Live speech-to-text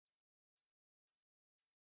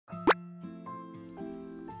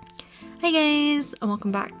Hi guys, and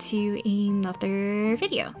welcome back to another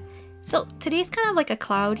video. So today's kind of like a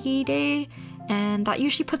cloudy day, and that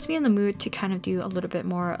usually puts me in the mood to kind of do a little bit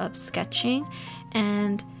more of sketching,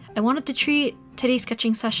 and I wanted to treat today's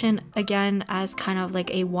sketching session again as kind of like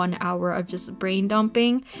a 1 hour of just brain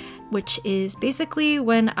dumping, which is basically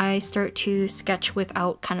when I start to sketch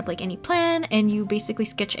without kind of like any plan, and you basically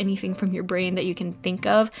sketch anything from your brain that you can think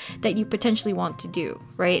of that you potentially want to do,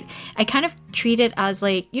 right? I kind of treat it as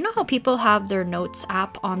like, you know how people have their notes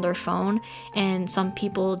app on their phone and some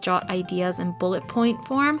people jot ideas in bullet point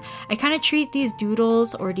form? I kind of treat these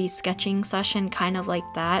doodles or these sketching session kind of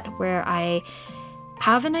like that, where I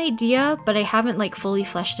have an idea but I haven't like fully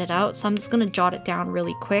fleshed it out, so I'm just gonna jot it down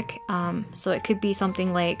really quick. So it could be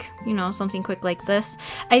something like, you know, something quick like this.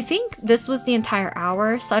 I think this was the entire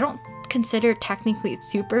hour, so I don't consider technically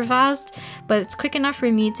it's super fast, but it's quick enough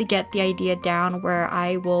for me to get the idea down where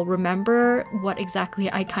I will remember what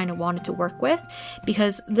exactly I kind of wanted to work with.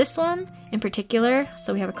 Because this one in particular,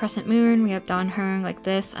 so we have a crescent moon, we have Danheng like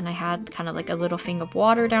this, and I had kind of like a little thing of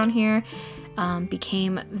water down here,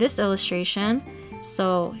 became this illustration.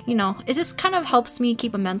 So, you know, it just kind of helps me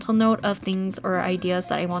keep a mental note of things or ideas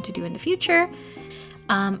that I want to do in the future.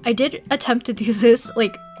 I did attempt to do this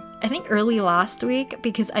like I think early last week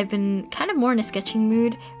because I've been kind of more in a sketching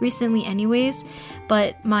mood recently anyways,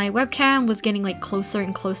 but my webcam was getting like closer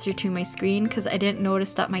and closer to my screen because I didn't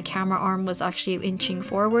notice that my camera arm was actually inching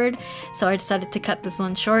forward, so I decided to cut this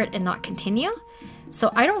one short and not continue. So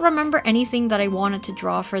I don't remember anything that I wanted to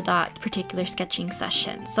draw for that particular sketching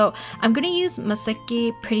session. So I'm going to use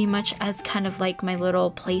Maseki pretty much as kind of like my little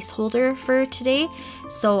placeholder for today.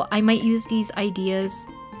 So I might use these ideas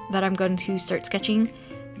that I'm going to start sketching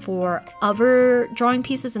for other drawing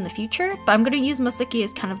pieces in the future, but I'm going to use Maseki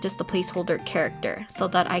as kind of just a placeholder character so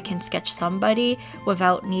that I can sketch somebody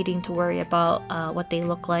without needing to worry about what they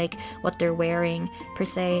look like, what they're wearing per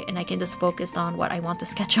se, and I can just focus on what I want to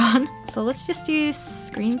sketch on. So let's just do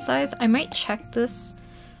screen size. I might check this.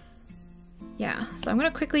 Yeah, so I'm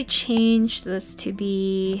going to quickly change this to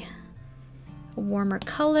be a warmer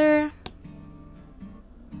color.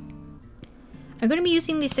 I'm going to be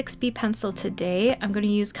using the 6B pencil today. I'm going to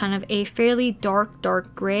use kind of a fairly dark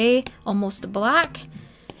gray, almost black.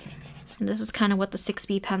 And this is kind of what the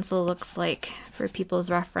 6B pencil looks like for people's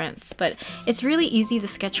reference. But it's really easy to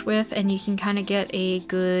sketch with, and you can kind of get a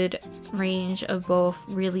good range of both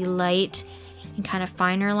really light and kind of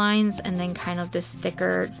finer lines, and then kind of this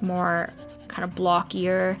thicker, more kind of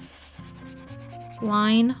blockier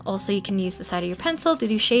line. Also, you can use the side of your pencil to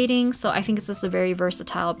do shading, so I think it's just a very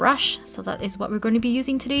versatile brush. So that is what we're going to be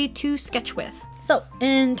using today to sketch with. So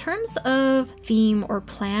in terms of theme or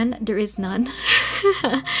plan, there is none.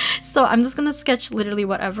 So I'm just gonna sketch literally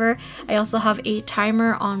whatever. I also have a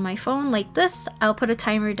timer on my phone like this. I'll put a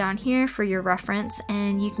timer down here for your reference,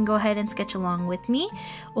 and you can go ahead and sketch along with me,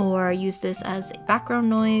 or use this as background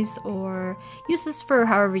noise, or use this for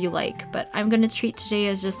however you like. But I'm gonna treat today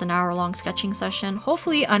as just an hour-long sketching session,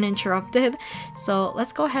 hopefully uninterrupted. So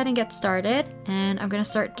let's go ahead and get started, and I'm gonna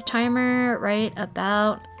start the timer right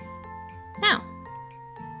about now.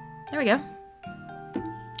 There we go.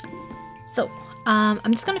 So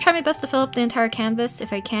I'm just gonna try my best to fill up the entire canvas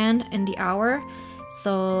if I can in the hour.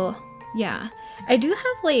 So yeah, I do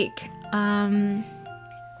have like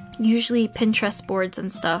usually Pinterest boards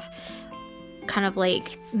and stuff kind of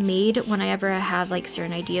like made whenever I have like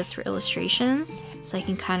certain ideas for illustrations, so I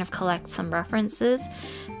can kind of collect some references.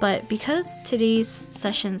 But because today's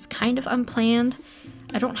session's kind of unplanned,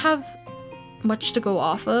 I don't have much to go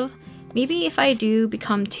off of. Maybe if I do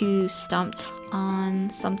become too stumped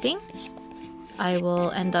on something, I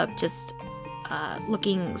will end up just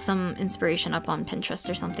looking some inspiration up on Pinterest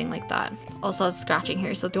or something like that. Also, I was scratching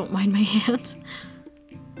here, so don't mind my hands.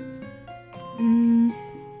 I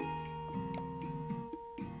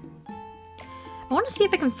want to see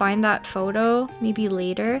if I can find that photo maybe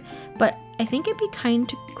later, but I think it'd be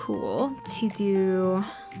kind of cool to do...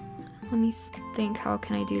 Let me think, how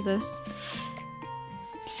can I do this?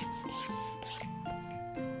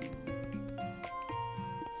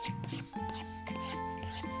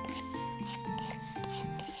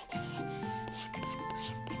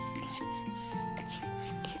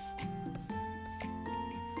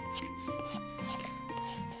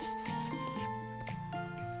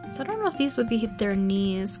 So I don't know if these would be their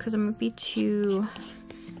knees, because it might be too...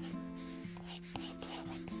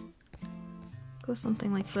 Go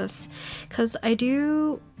something like this. Because I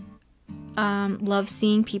do love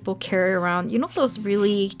seeing people carry around, you know, those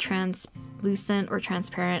really translucent or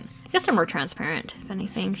transparent, I guess they're more transparent, if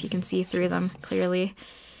anything, if you can see through them clearly,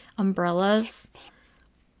 umbrellas.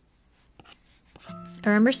 I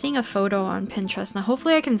remember seeing a photo on Pinterest. Now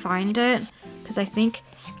hopefully I can find it, because I think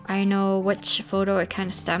I know which photo it kind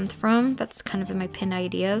of stemmed from. That's kind of in my pinned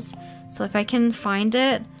ideas. So if I can find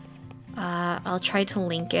it, I'll try to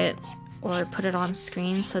link it or put it on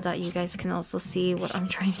screen so that you guys can also see what I'm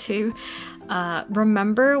trying to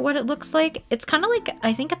remember what it looks like. It's kind of like,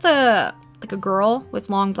 I think it's like a girl with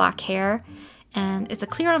long black hair, and it's a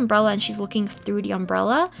clear umbrella and she's looking through the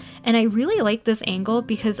umbrella. And I really like this angle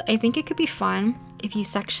because I think it could be fun if you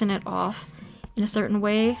section it off in a certain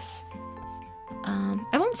way.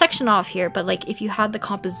 I won't section off here, but like if you had the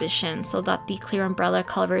composition so that the clear umbrella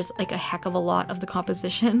covers like a heck of a lot of the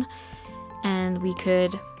composition, and we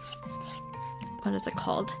could, what is it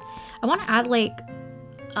called? I want to add like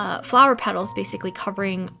flower petals basically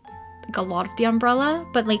covering like a lot of the umbrella,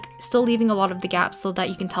 but like still leaving a lot of the gaps so that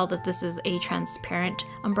you can tell that this is a transparent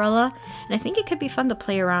umbrella. And I think it could be fun to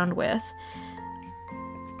play around with.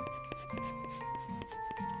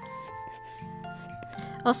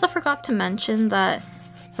 Also forgot to mention that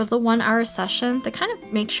for the 1 hour session, to kind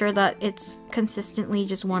of make sure that it's consistently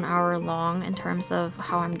just 1 hour long in terms of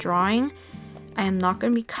how I'm drawing, I am not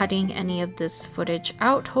going to be cutting any of this footage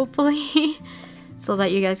out, hopefully, so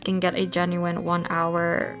that you guys can get a genuine 1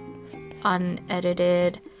 hour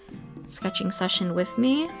unedited sketching session with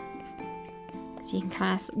me. So you can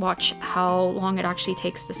kind of watch how long it actually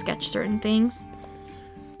takes to sketch certain things.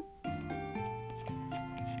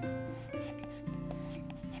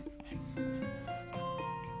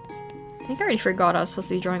 I think I already forgot I was supposed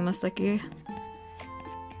to be drawing Masaki.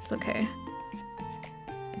 It's okay.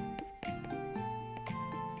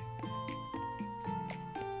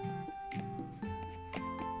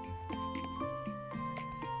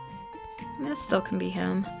 This still can be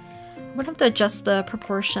him. I'm gonna have to adjust the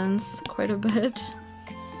proportions quite a bit.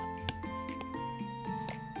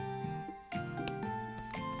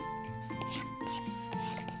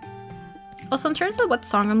 Also, in terms of what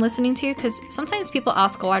song I'm listening to, because sometimes people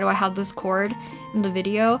ask why do I have this cord in the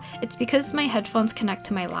video, it's because my headphones connect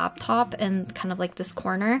to my laptop and kind of like this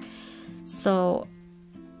corner, so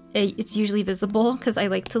it's usually visible because I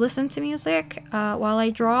like to listen to music while I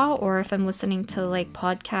draw, or if I'm listening to like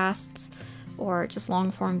podcasts or just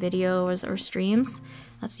long form videos or streams.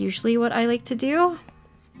 That's usually what I like to do.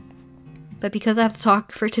 But because I have to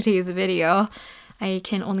talk for today's video, I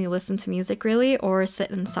can only listen to music really, or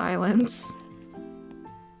sit in silence.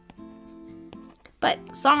 But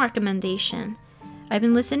song recommendation. I've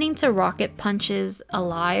been listening to Rocket Punch's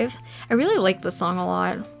Alive. I really like this song a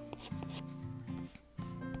lot.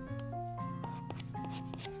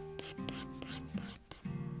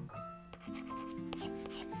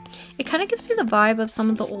 It kind of gives me the vibe of some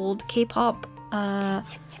of the old K-pop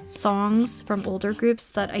songs from older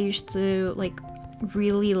groups that I used to like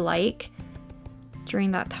really like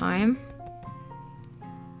during that time.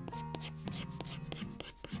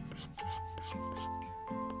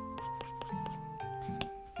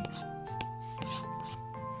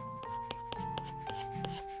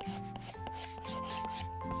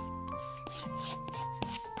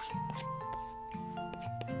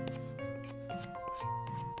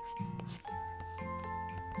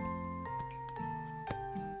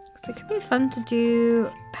 It could be fun to do.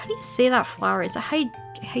 How do you say that flower? Is it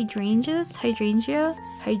hydrangeas? Hydrangeas?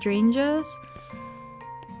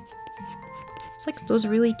 It's like those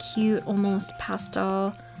really cute, almost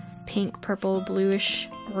pastel, pink, purple, bluish,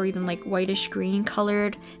 or even like whitish green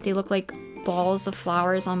colored. They look like balls of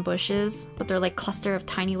flowers on bushes, but they're like cluster of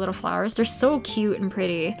tiny little flowers. They're so cute and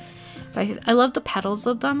pretty. I love the petals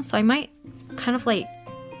of them, so I might kind of like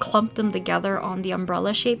clump them together on the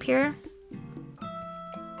umbrella shape here.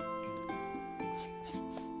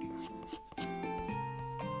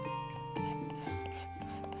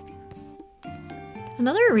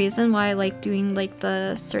 Another reason why I like doing like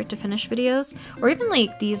the start to finish videos, or even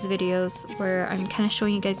like these videos where I'm kind of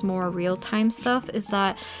showing you guys more real-time stuff, is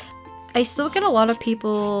that I still get a lot of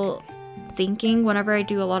people thinking whenever I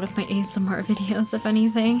do a lot of my ASMR videos, if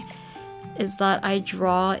anything, is that I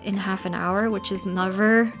draw in half an hour, which is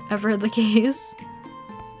never ever the case.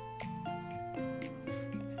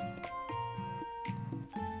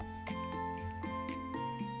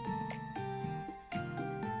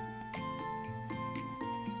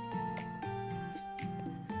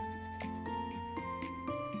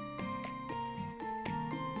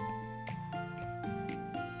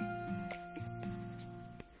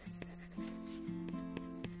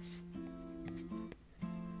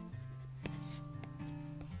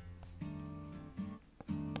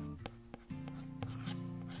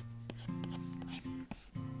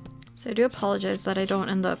 So I do apologize that I don't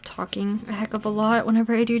end up talking a heck of a lot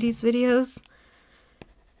whenever I do these videos.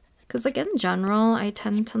 Because like in general, I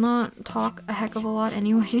tend to not talk a heck of a lot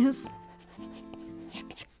anyways.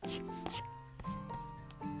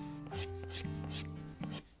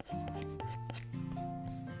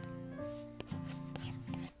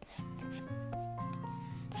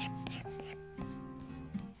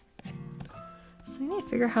 So I need to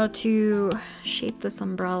figure out how to shape this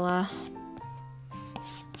umbrella.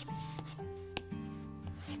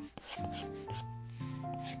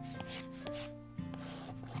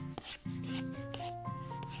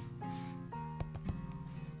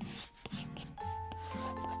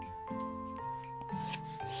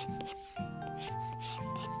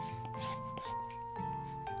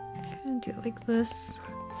 Do it like this.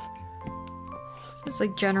 This is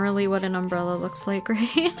like generally what an umbrella looks like,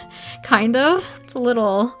 right? Kind of. It's a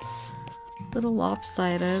little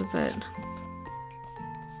lopsided, but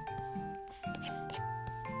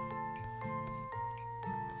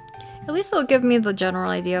at least it'll give me the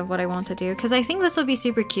general idea of what I want to do. Because I think this would be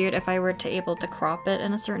super cute if I were to able to crop it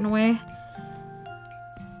in a certain way.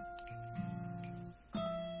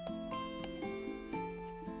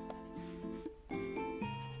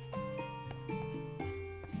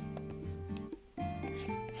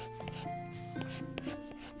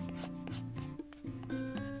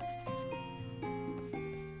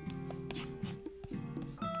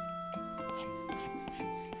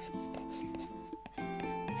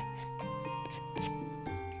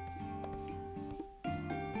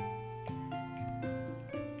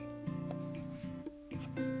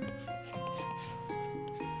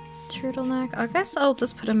 Turtleneck. I guess I'll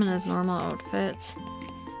just put him in his normal outfit.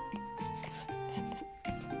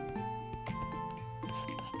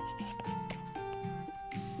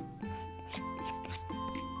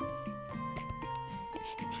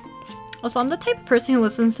 Also, I'm the type of person who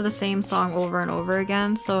listens to the same song over and over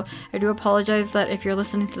again, so I do apologize that if you're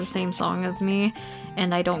listening to the same song as me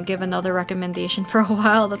and I don't give another recommendation for a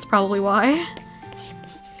while, that's probably why.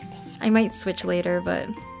 I might switch later, but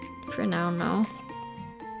for now, no.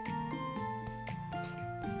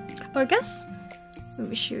 Oh, I guess...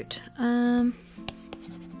 Ooh, shoot. Let's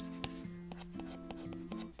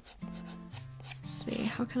see,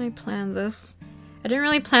 how can I plan this? I didn't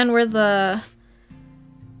really plan where the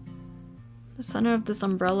center of this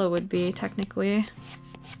umbrella would be, technically.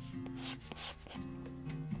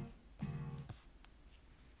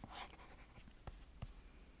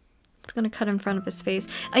 It's gonna cut in front of his face.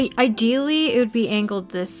 Ideally, it would be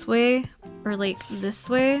angled this way, or like this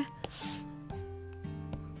way.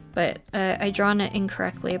 But I drawn it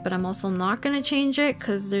incorrectly, but I'm also not gonna change it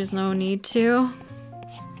because there's no need to.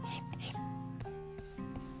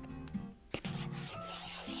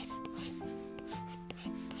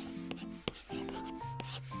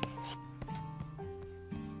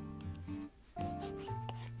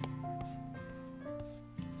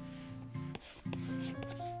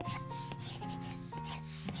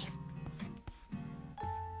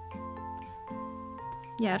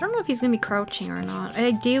 Yeah, I don't know if he's gonna be crouching or not.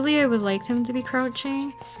 Ideally, I would like him to be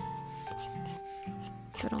crouching.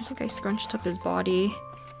 But I don't think I scrunched up his body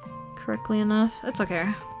correctly enough. That's okay.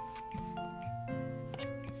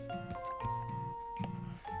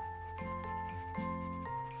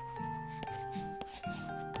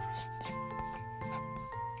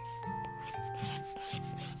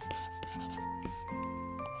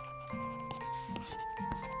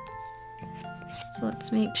 So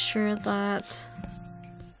let's make sure that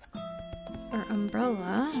our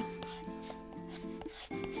umbrella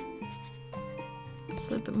is a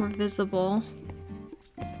little bit more visible.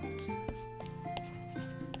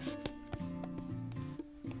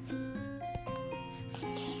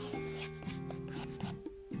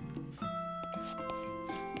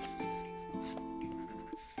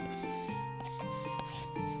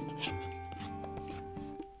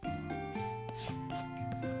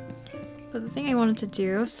 But the thing I wanted to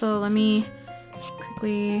do, so let me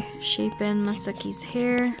quickly shape in Masaki's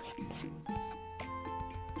hair.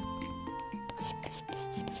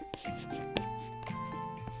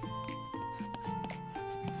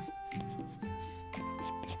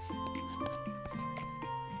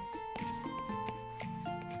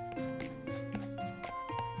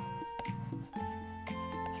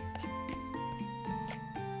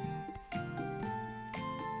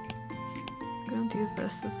 I'm gonna do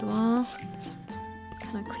this as well.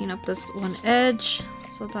 Kind of clean up this one edge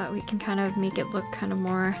so that we can kind of make it look kind of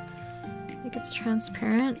more like it's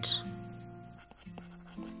transparent.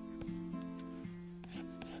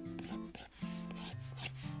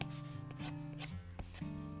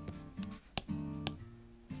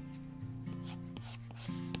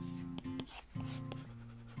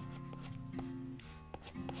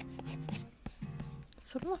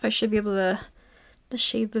 So I don't know if I should be able to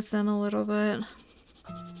shade this in a little bit.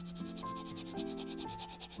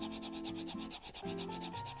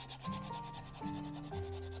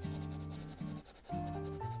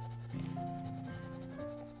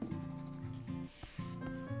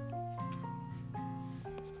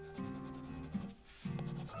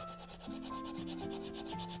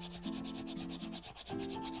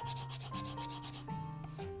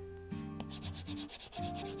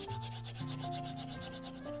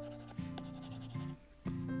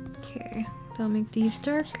 Okay, I'll make these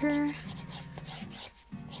darker.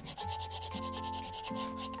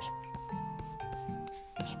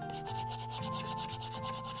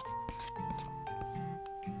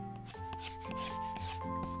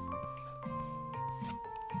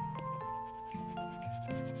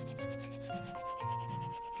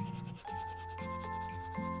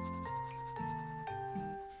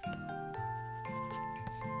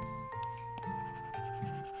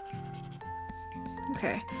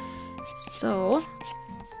 Okay, so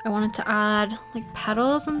I wanted to add like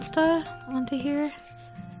petals and stuff onto here.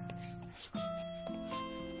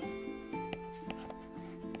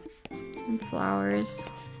 And flowers.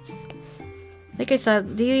 Like I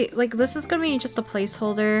said, this is gonna be just a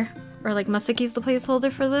placeholder, or like Masaki's the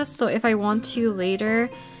placeholder for this, so if I want to later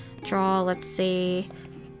draw, let's say,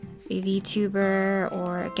 a VTuber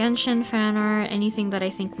or a Genshin fan art, anything that I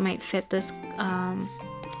think might fit this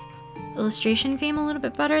illustration theme a little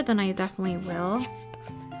bit better, then I definitely will.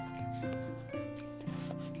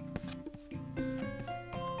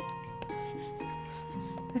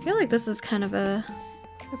 I feel like this is kind of a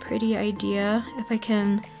pretty idea if I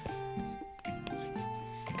can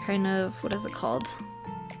kind of, what is it called?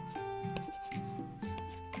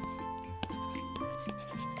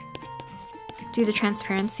 Do the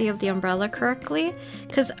transparency of the umbrella correctly,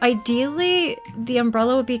 because ideally the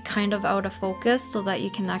umbrella would be kind of out of focus so that you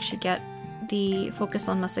can actually get the focus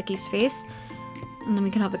on Masaki's face, and then we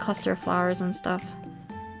can have the cluster of flowers and stuff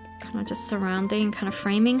kind of just surrounding, kind of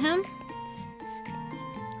framing him,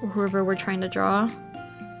 or whoever we're trying to draw.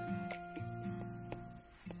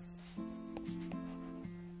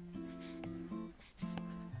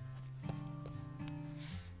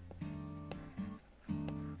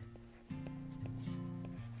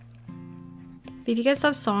 If you guys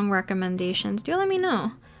have song recommendations, do let me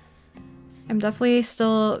know. I'm definitely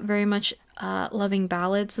still very much loving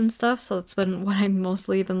ballads and stuff, so that's been what I've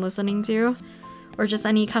mostly been listening to. Or just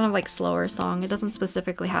any kind of like slower song. It doesn't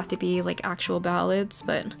specifically have to be like actual ballads,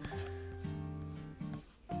 but...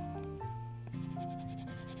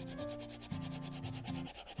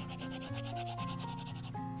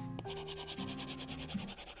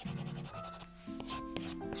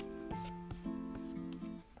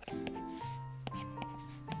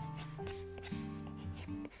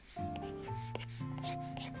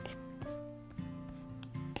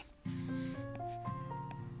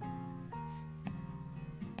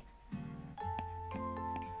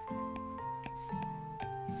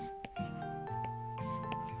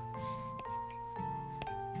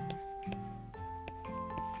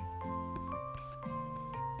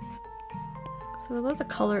 So I love the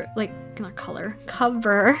color, like, not color,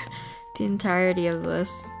 cover the entirety of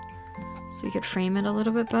this so we could frame it a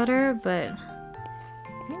little bit better, but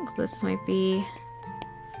I think this might be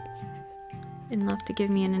enough to give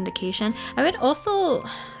me an indication. I would also,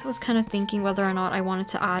 I was kind of thinking whether or not I wanted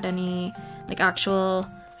to add any like actual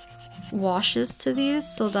washes to these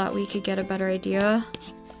so that we could get a better idea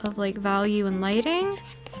of like value and lighting,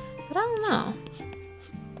 but I don't know.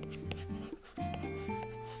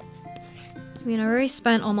 I mean, I already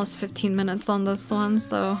spent almost 15 minutes on this one,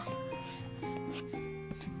 so...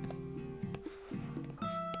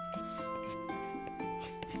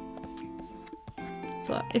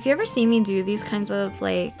 So if you ever see me do these kinds of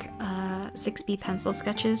like 6B pencil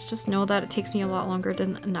sketches, just know that it takes me a lot longer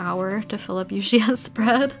than an hour to fill up usually a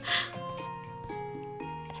spread.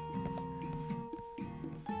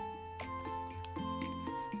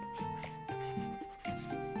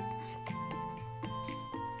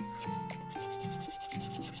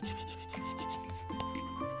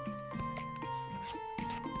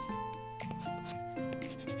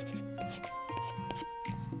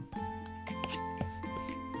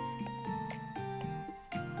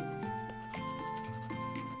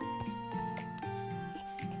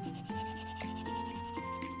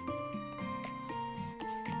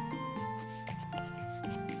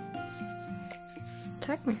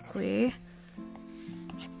 Technically,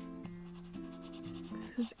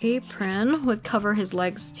 his apron would cover his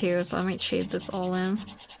legs too, so I might shade this all in.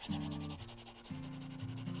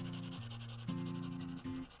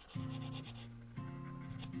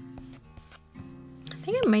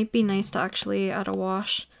 think it might be nice to actually add a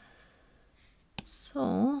wash.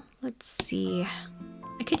 So let's see.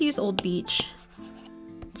 I could use Old Beach.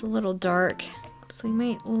 It's a little dark, so we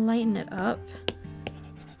might lighten it up.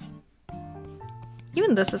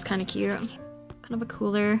 Even this is kind of cute. Kind of a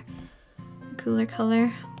cooler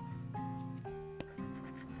color.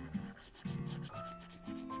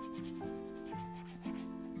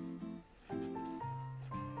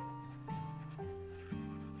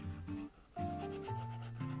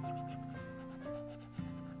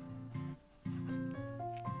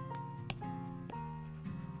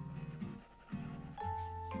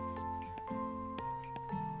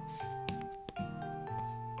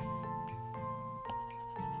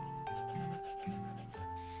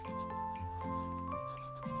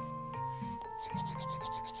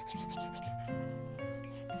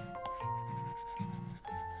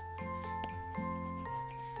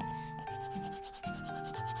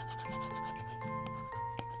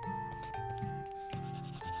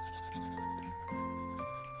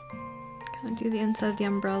 Kind of do the inside of the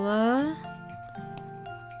umbrella.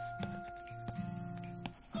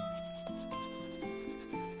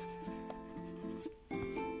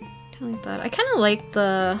 Kind of like that. I kind of like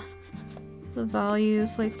the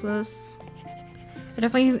values like this. I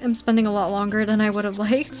definitely am spending a lot longer than I would have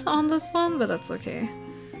liked on this one, but that's okay.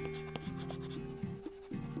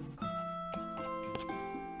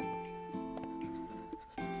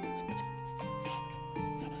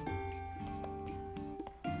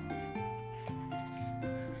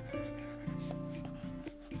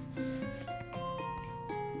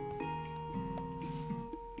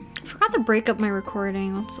 I forgot to break up my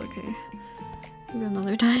recording. That's okay. Maybe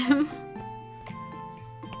another time.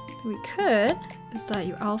 We could is that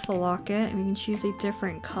you alpha lock it and we can choose a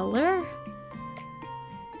different color.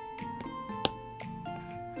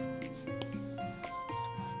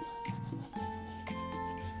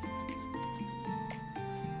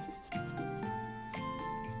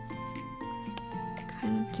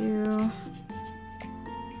 Kind of do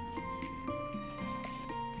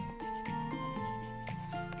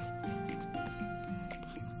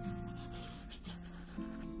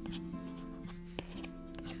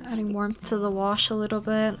adding warmth to the wash a little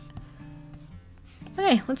bit.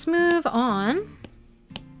 Okay, let's move on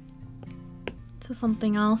to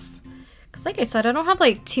something else. Because like I said, I don't have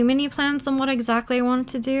like too many plans on what exactly I wanted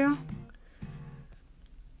to do.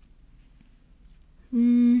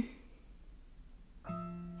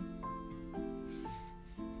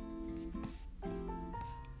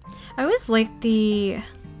 I always like the...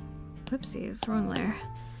 Whoopsies, wrong layer.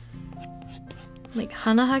 Like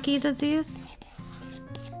Hanahaki disease.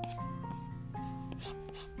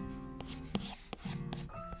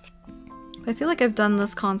 I feel like I've done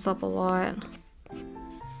this concept a lot.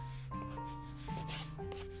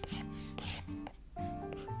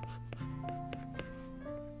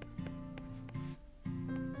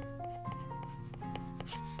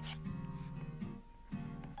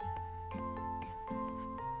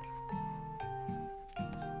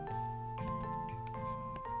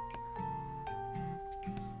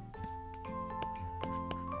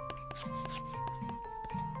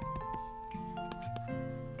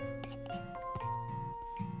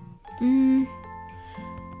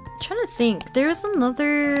 Trying to think. There was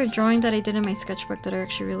another drawing that I did in my sketchbook that I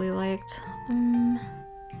actually really liked.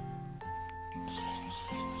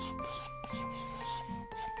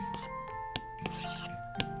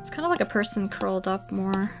 It's kind of like a person curled up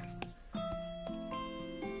more.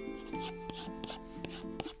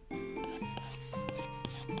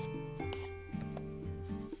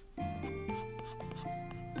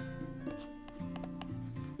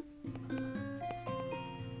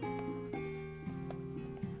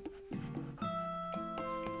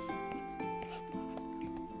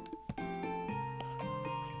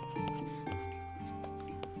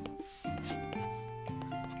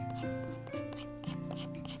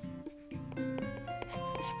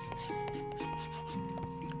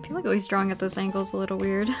 I feel like always drawing at this angle is a little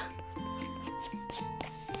weird.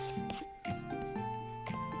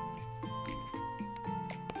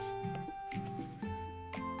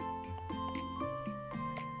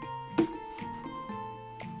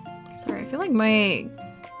 Sorry, I feel like my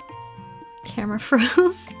camera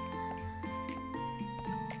froze.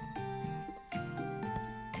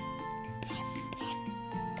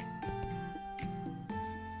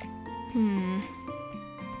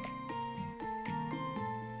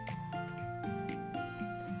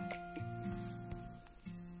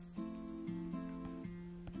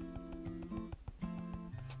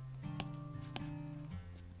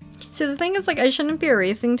 See, the thing is, like, I shouldn't be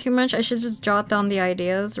erasing too much. I should just jot down the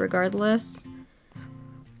ideas regardless.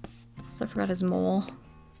 So So I forgot his mole.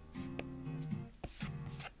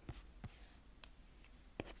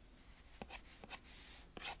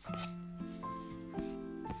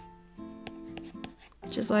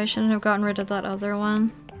 Which is why I shouldn't have gotten rid of that other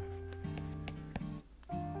one.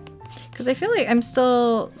 Because I feel like I'm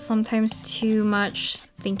still sometimes too much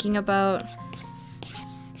thinking about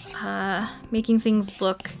making things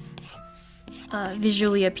look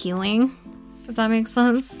visually appealing, if that makes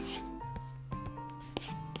sense.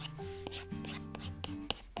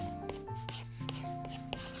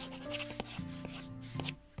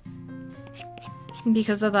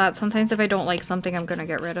 Because of that, sometimes if I don't like something, I'm gonna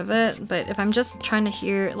get rid of it. But if I'm just trying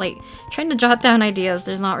to jot down ideas,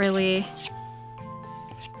 there's not really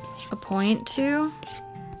a point to.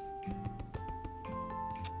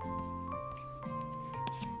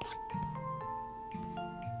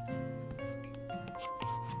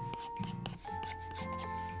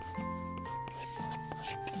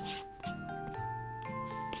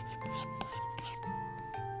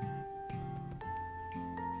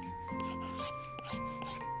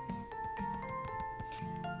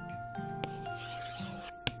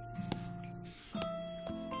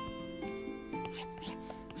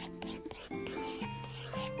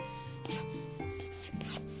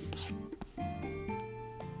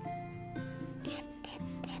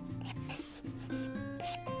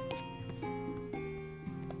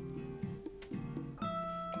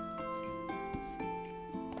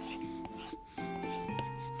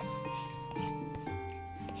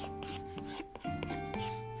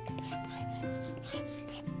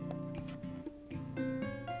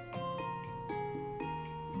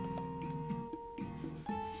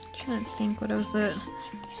 Trying to think, what was it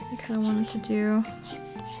I kind of wanted to do?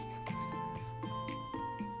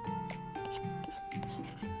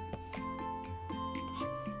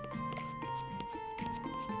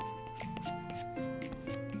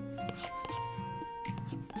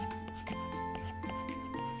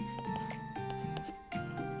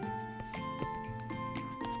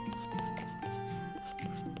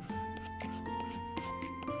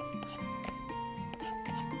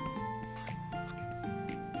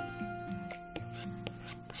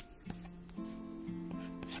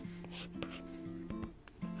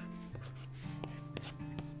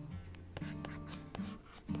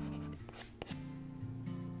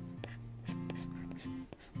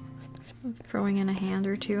 Throwing in a hand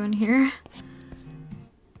or two in here.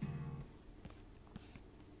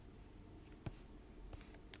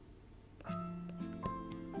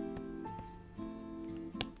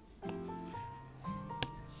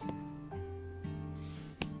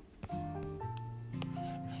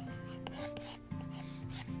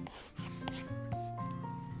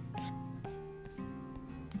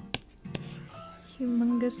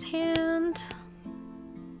 Humongous hand.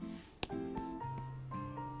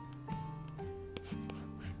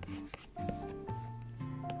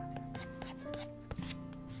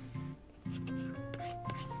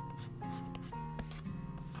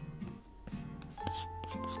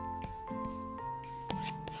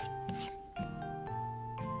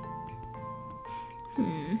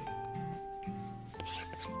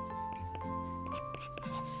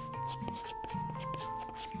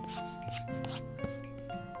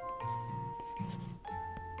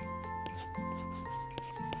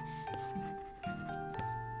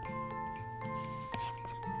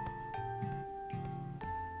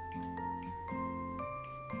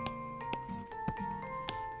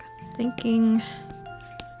 Thinking.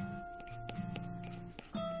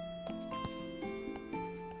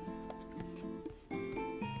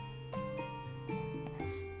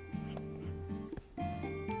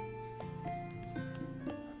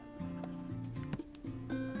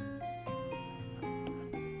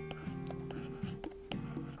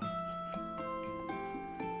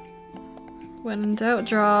 When in doubt,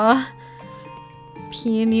 draw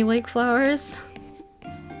peony lake flowers.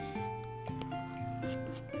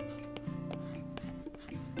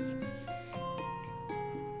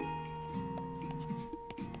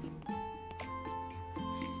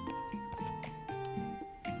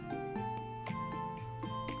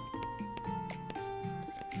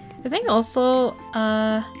 I think also,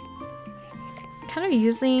 kind of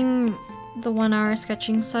using the 1 hour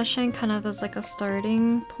sketching session kind of as like a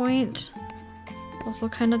starting point also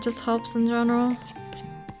kind of just helps in general.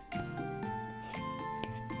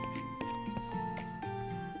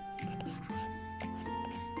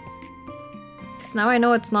 Because now I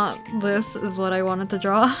know it's not this is what I wanted to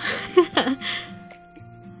draw.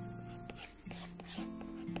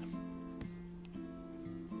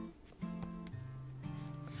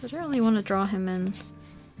 So I don't really want to draw him in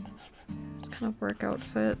this kind of work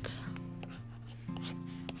outfit.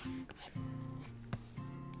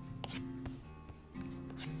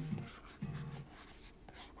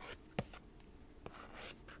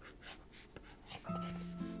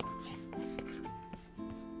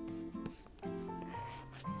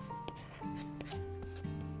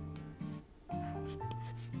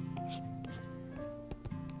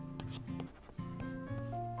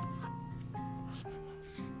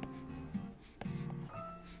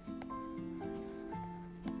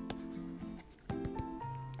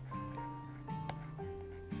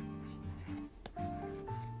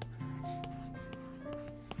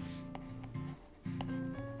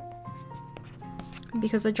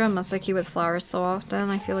 Because I draw Masaki with flowers so often,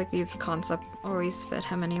 I feel like these concepts always fit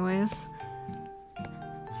him anyways.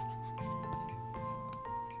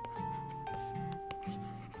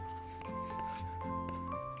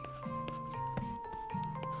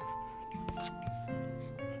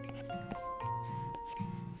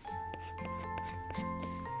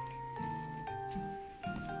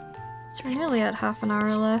 So we're nearly at half an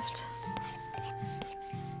hour left.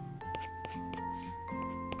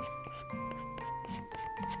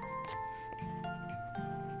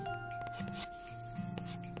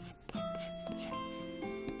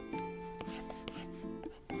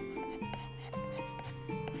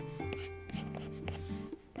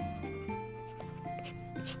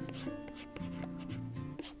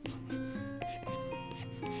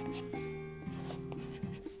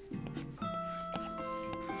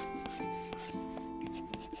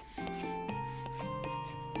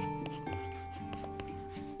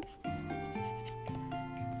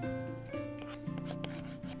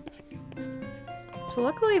 So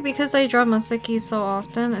luckily, because I draw Masaki so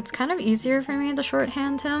often, it's kind of easier for me to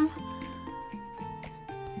shorthand him.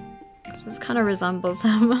 This kind of resembles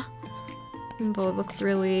him. But looks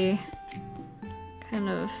really kind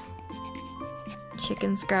of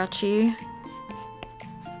chicken scratchy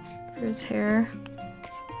for his hair.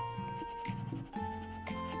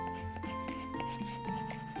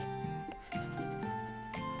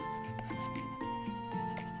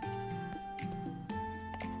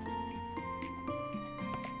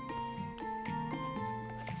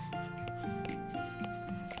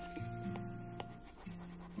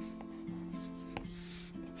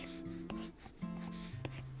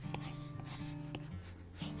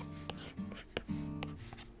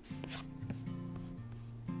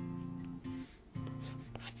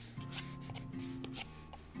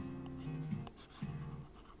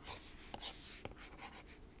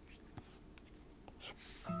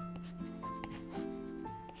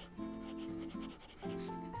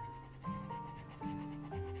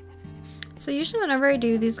 So usually whenever I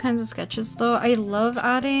do these kinds of sketches though, I love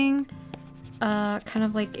adding kind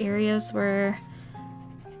of like areas where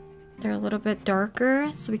they're a little bit darker,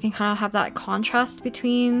 so we can kind of have that contrast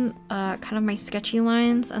between kind of my sketchy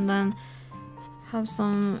lines, and then have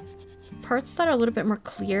some parts that are a little bit more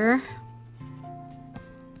clear.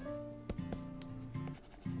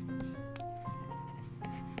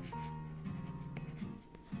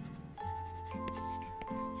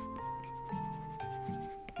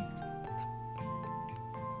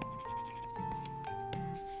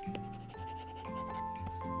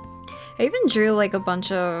 I even drew like a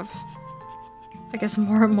bunch of, I guess,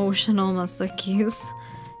 more emotional Masakis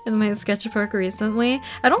in my sketchbook recently.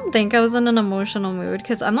 I don't think I was in an emotional mood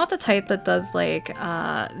because I'm not the type that does like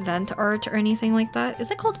vent art or anything like that.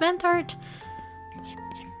 Is it called vent art?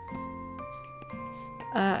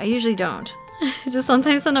 I usually don't. Just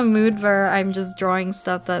sometimes in a mood where I'm just drawing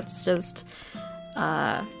stuff that's just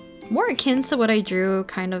more akin to what I drew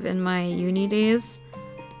kind of in my uni days,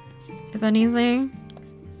 if anything.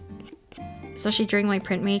 Especially during like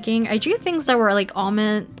printmaking. I drew things that were like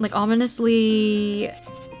ominously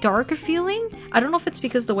dark feeling. I don't know if it's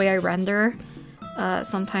because the way I render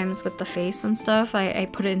sometimes with the face and stuff, I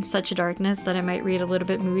put it in such darkness that it might read a little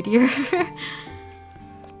bit moodier.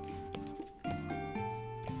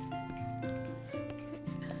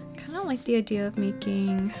 Kind of like the idea of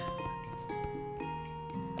making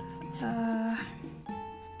kind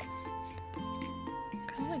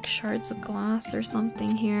of like shards of glass or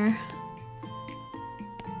something here.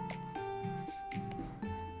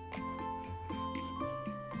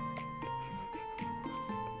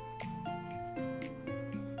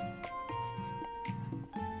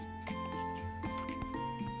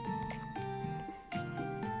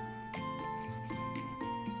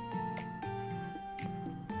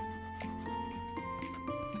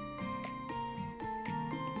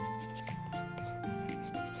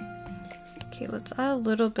 Okay, let's add a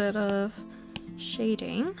little bit of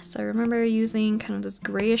shading. So I remember using kind of this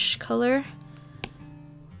grayish color.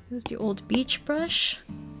 Use the old beach brush.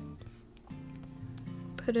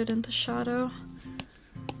 Put it into shadow.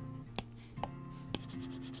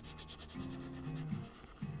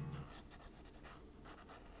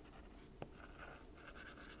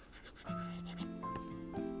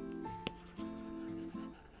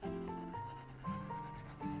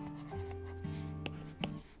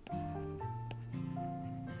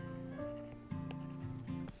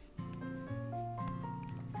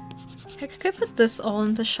 I could put this all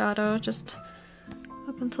into shadow, just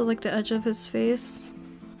up until like the edge of his face.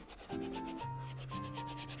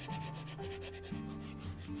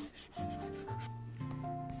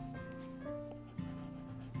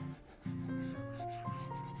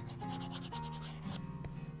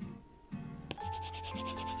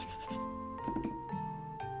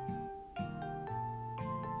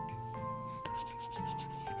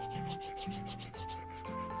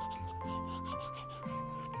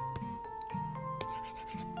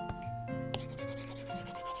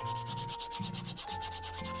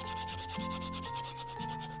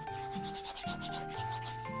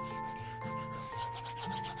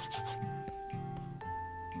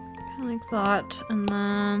 like that, and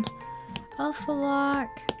then alpha lock.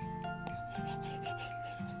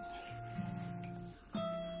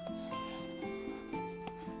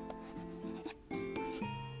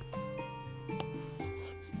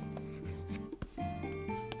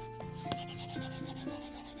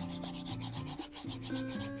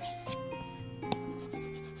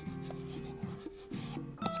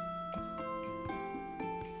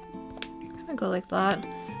 Go like that.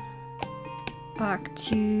 Back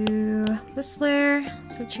to this layer,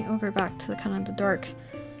 switching over back to the kind of the dark,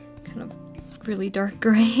 kind of really dark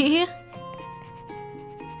gray.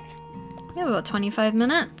 We have about 25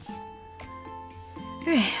 minutes.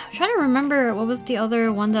 Okay, I'm trying to remember what was the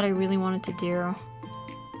other one that I really wanted to do.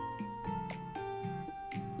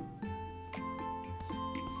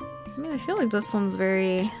 I mean, I feel like this one's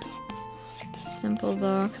very simple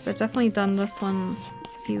though, because I've definitely done this one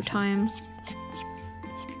a few times.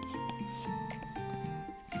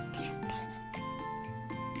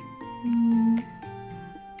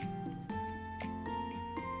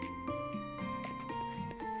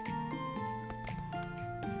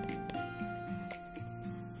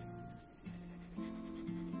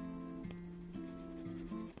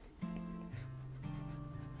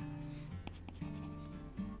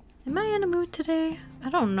 Am I in a mood today? I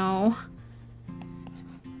don't know.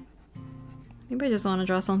 Maybe I just want to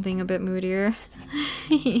draw something a bit moodier.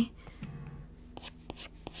 Kind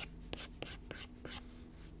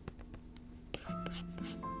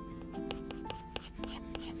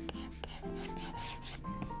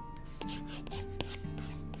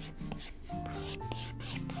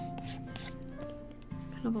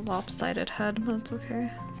of a lopsided head, but it's okay.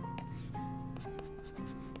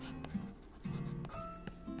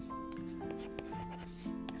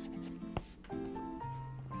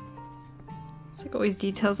 It's like always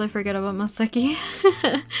details I forget about Maseki.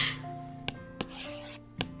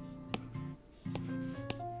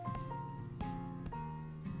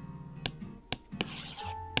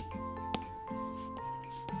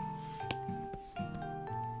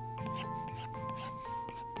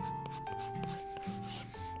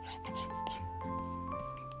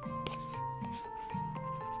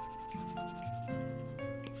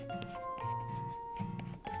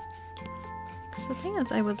 So the thing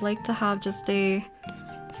is, I would like to have just a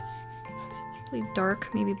really dark,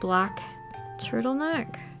 maybe black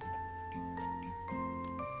turtleneck.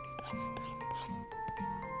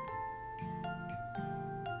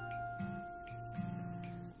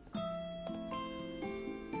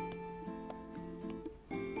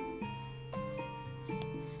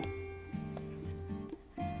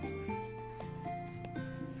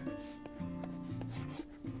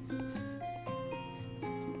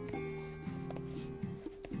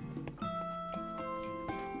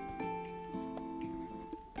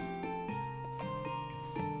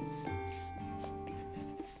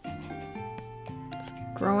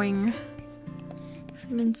 Growing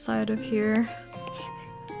from inside of here.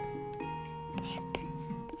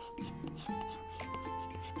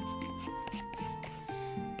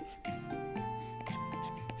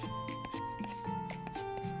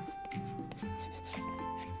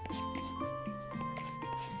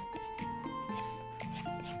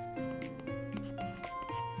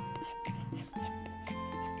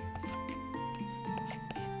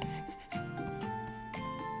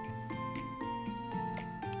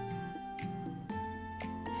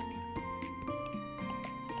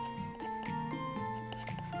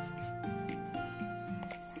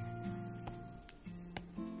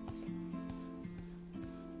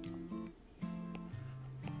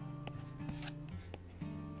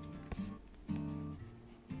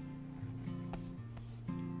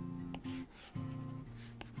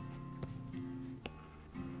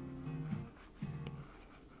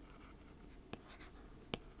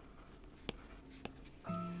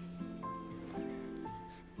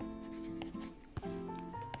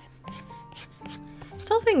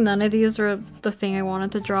 Still think none of these were the thing I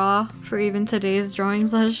wanted to draw for even today's drawing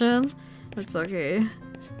session. It's okay.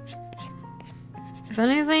 If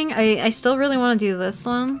anything, I still really want to do this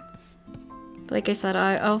one. But like I said,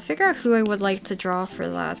 I'll figure out who I would like to draw for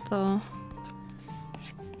that though.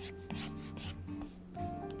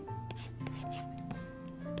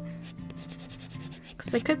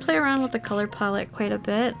 Because I could play around with the color palette quite a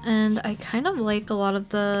bit, and I kind of like a lot of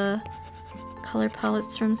the color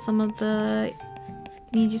palettes from some of the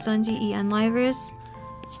Niji-sanji EN livers,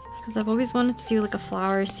 because I've always wanted to do like a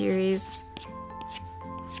flower series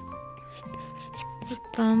with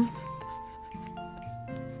them.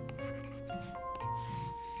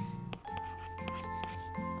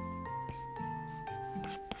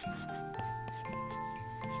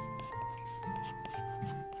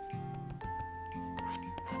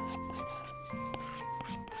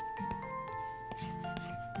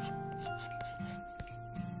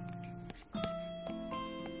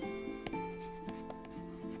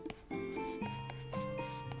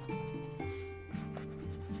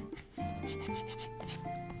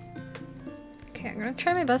 Okay, I'm gonna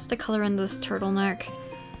try my best to color in this turtleneck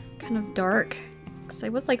kind of dark, because I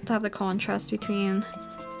would like to have the contrast between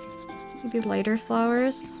maybe lighter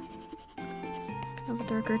flowers, kind of a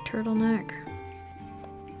darker turtleneck.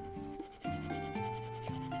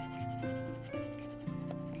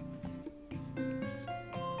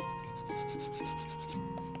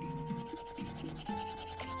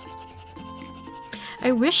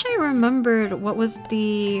 I wish I remembered what was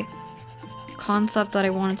the concept that I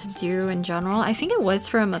wanted to do in general. I think it was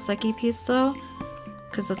for a Maseki piece though,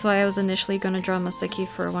 because that's why I was initially going to draw Maseki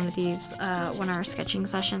for one of these 1-hour sketching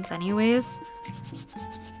sessions anyways.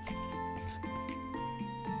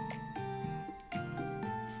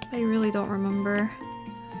 I really don't remember.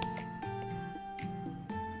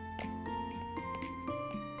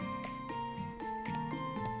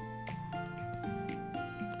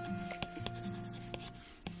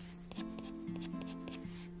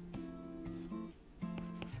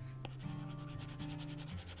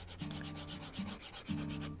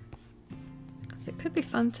 It could be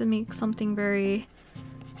fun to make something very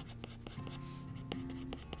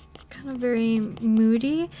very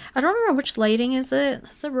moody. I don't remember which lighting is it.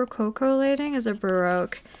 Is it Rococo lighting? Is it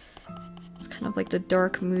Baroque? It's kind of like the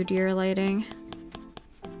dark, moodier lighting.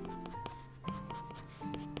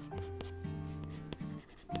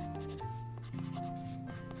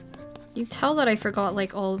 You tell that I forgot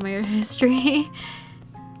like all of my history.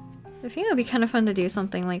 I think it would be kind of fun to do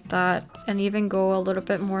something like that and even go a little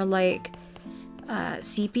bit more like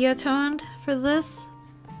sepia toned for this.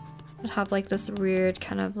 I'd have like this weird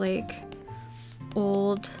kind of like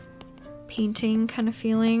old painting kind of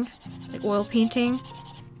feeling, like oil painting.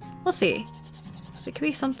 We'll see. So it could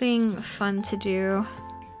be something fun to do.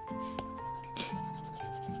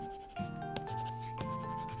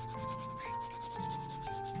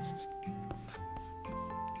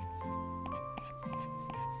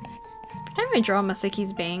 I draw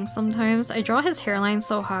Masaki's bangs sometimes. I draw his hairline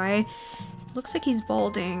so high, looks like he's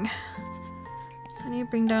balding. So I need to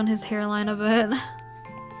bring down his hairline a bit.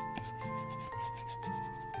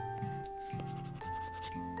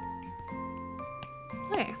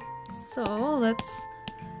 Okay, so let's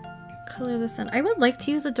color this in. I would like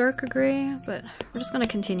to use a darker gray, but we're just gonna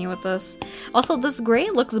continue with this. Also, this gray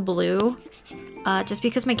looks blue. Just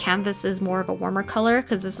because my canvas is more of a warmer color,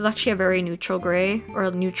 because this is actually a very neutral gray, or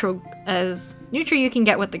neutral as neutral you can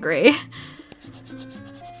get with the gray.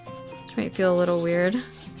 Which might feel a little weird.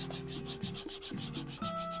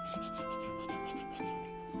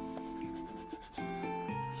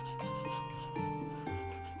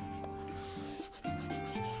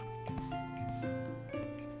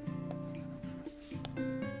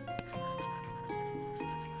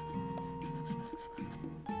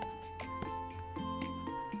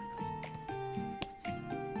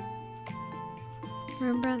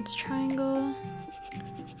 Rembrandt's triangle.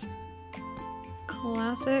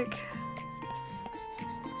 Classic.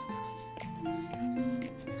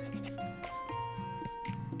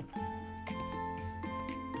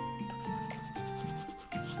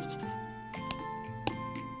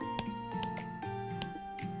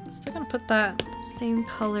 Still gonna put that same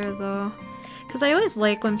color though, because I always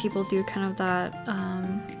like when people do kind of that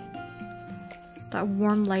that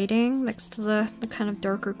warm lighting next to the kind of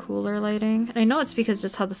darker, cooler lighting. And I know it's because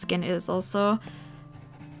just how the skin is also.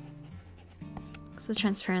 It's the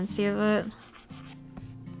transparency of it.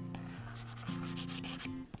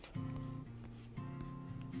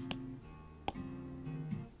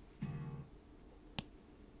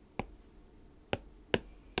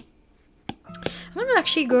 I'm gonna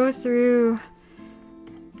actually go through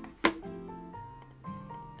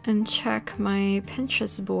and check my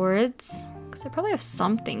Pinterest boards. I probably have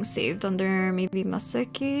something saved under maybe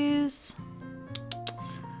Masaki's.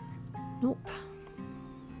 Nope.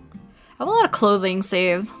 I have a lot of clothing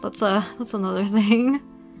saved. That's another thing.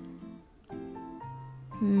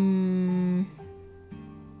 I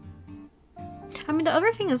mean, the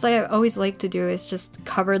other thing is I always like to do is just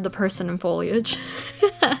cover the person in foliage.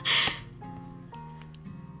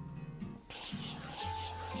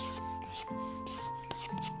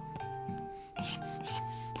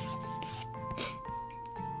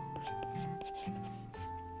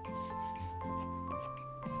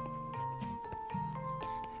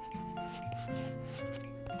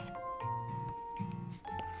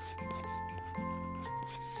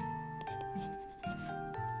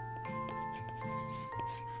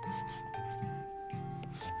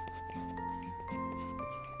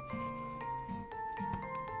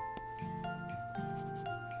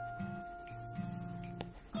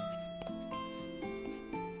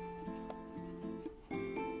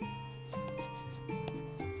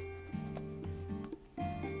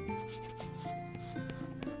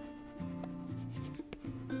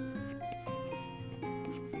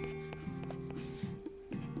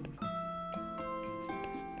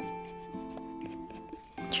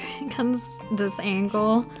 comes this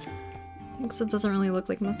angle. So it doesn't really look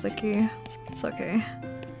like Masaki. It's okay.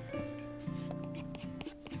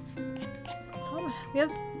 So we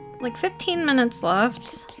have like 15 minutes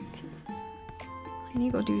left. I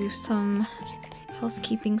need to go do some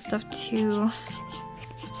housekeeping stuff too.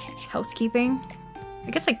 Housekeeping?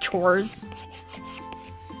 I guess like chores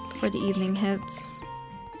before the evening hits.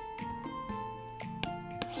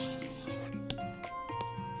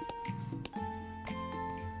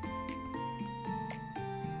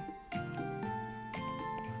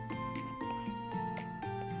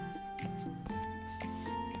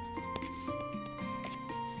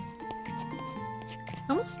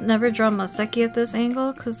 I almost never draw Masaki at this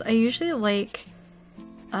angle because I usually like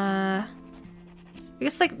I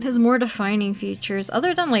guess like his more defining features,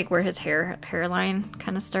 other than like where his hairline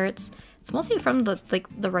kind of starts. It's mostly from the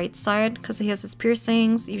the right side because he has his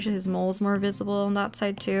piercings. Usually his mole's more visible on that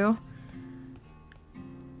side too.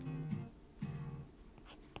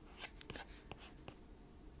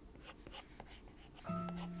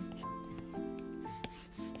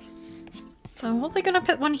 So I'm hopefully gonna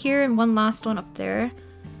put one here and one last one up there.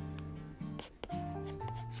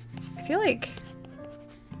 I feel like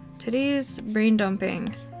today's brain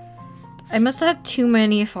dumping. I must have had too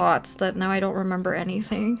many thoughts that now I don't remember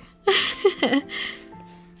anything.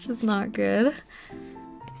 Which is not good.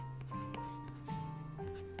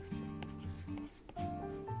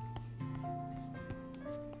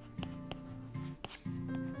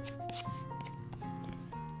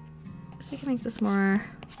 So we can make this more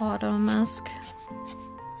autumn-esque.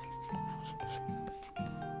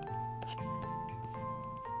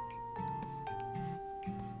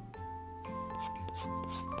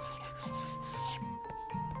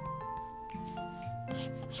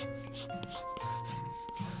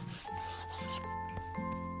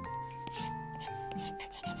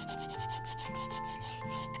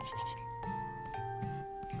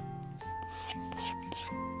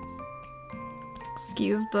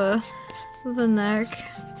 Excuse the neck.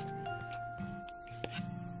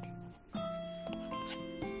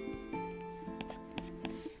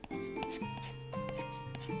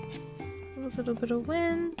 A little bit of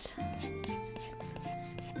wind.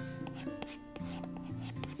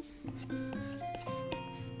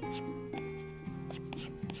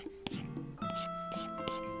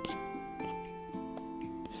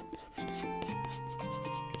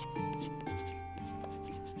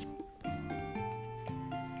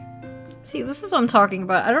 See, this is what I'm talking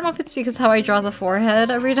about. I don't know if it's because how I draw the forehead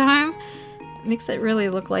every time. It makes it really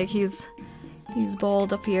look like he's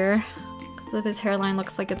bald up here. Because if his hairline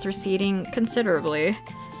looks like it's receding considerably.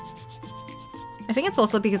 I think it's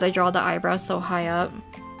also because I draw the eyebrows so high up.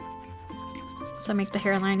 So I make the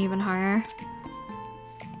hairline even higher.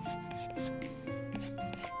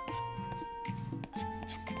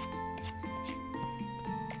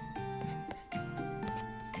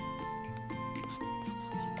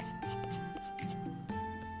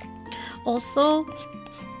 Also,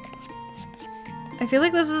 I feel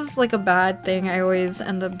like this is like a bad thing I always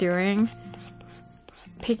end up doing.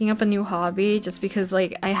 Picking up a new hobby just because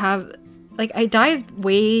like I dive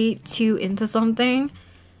way too into something.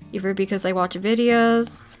 Either because I watch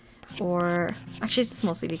videos or actually it's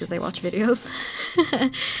mostly because I watch videos.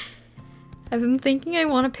 I've been thinking I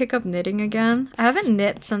want to pick up knitting again. I haven't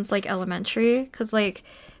knit since like elementary because like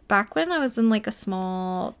back when I was in like a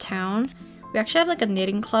small town, we actually had like a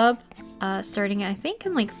knitting club starting I think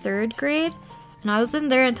in like 3rd grade, and I was in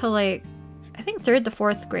there until like I think 3rd to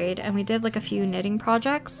 4th grade, and we did like a few knitting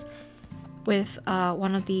projects with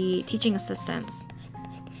one of the teaching assistants,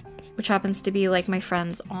 which happens to be like my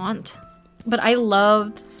friend's aunt. But I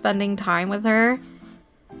loved spending time with her,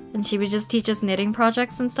 and she would just teach us knitting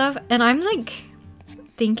projects and stuff, and I'm like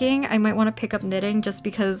thinking I might want to pick up knitting just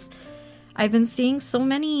because I've been seeing so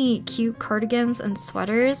many cute cardigans and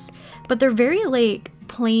sweaters, but they're very like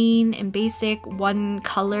plain and basic, one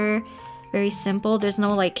color, very simple. There's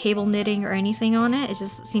no like cable knitting or anything on it. It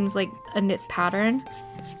just seems like a knit pattern.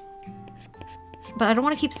 But I don't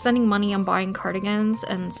want to keep spending money on buying cardigans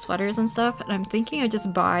and sweaters and stuff, and I'm thinking I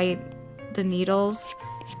just buy the needles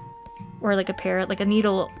or like a pair, like a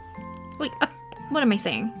needle, like what am I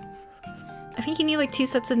saying? I think you need like 2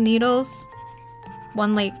 sets of needles.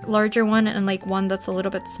 One like larger one and like one that's a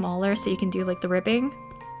little bit smaller so you can do like the ribbing.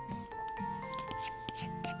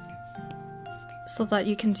 So that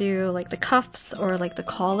you can do like the cuffs or like the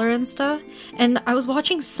collar and stuff. And I was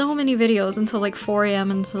watching so many videos until like 4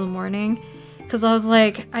 AM until the morning because I was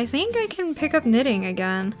like, I think I can pick up knitting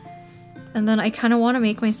again. And then I kind of want to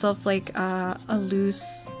make myself like a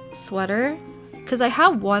loose sweater because I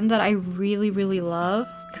have one that I really love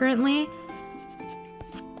currently.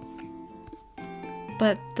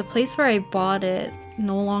 but the place where I bought it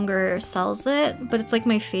no longer sells it, but it's like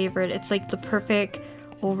my favorite. It's like the perfect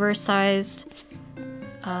oversized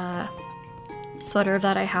sweater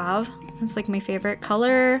that I have. It's like my favorite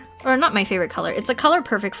color, or not my favorite color. It's a color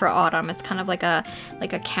perfect for autumn. It's kind of like a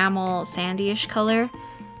camel sandy-ish color,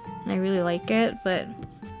 and I really like it, but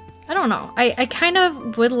I don't know. I kind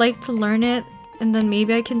of would like to learn it, and then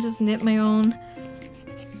maybe I can just knit my own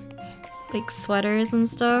like sweaters and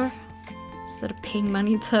stuff instead of paying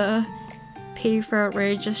money to pay for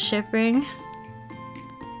outrageous shipping.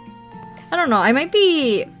 I don't know. I might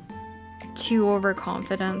be too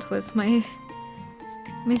overconfident with my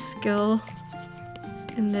skill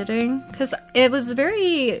in knitting, because it was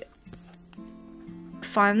very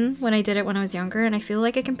fun when I did it when I was younger, and I feel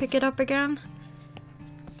like I can pick it up again.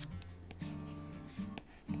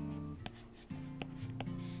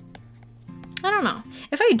 I don't know.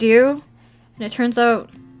 If I do, and it turns out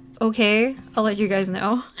okay, I'll let you guys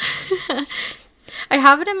know. I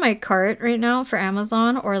have it in my cart right now for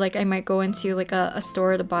Amazon, or like I might go into like a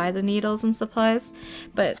store to buy the needles and supplies,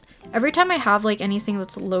 but every time I have like anything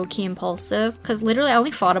that's low-key impulsive, because literally I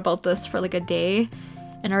only thought about this for like a day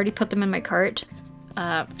and already put them in my cart,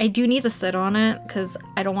 I do need to sit on it because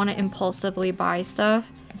I don't want to impulsively buy stuff.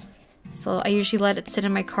 So I usually let it sit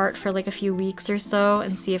in my cart for like a few weeks or so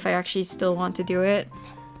and see if I actually still want to do it.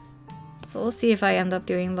 So we'll see if I end up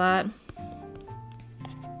doing that.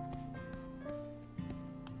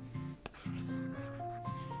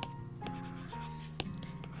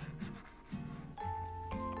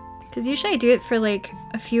 Because usually I do it for like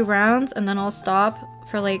a few rounds and then I'll stop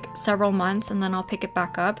for like several months and then I'll pick it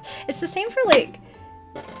back up. It's the same for like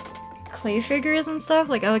clay figures and stuff.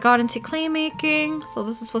 Like I got into clay making. So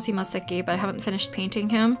this is supposed to be Maseki, but I haven't finished painting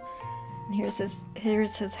him. And here's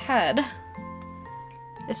his head.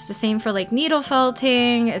 It's the same for like needle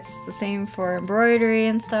felting. It's the same for embroidery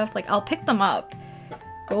and stuff. Like I'll pick them up,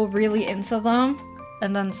 go really into them,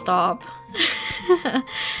 and then stop. And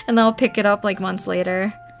then I'll pick it up like months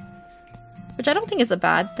later. Which I don't think is a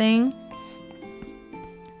bad thing.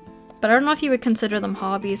 But I don't know if you would consider them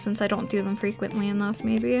hobbies since I don't do them frequently enough,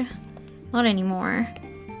 maybe. Not anymore.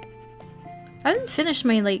 I haven't finished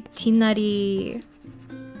my like Tinari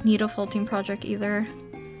needle felting project either.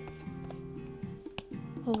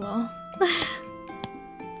 Oh well.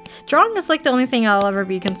 Drawing is like the only thing I'll ever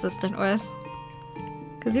be consistent with.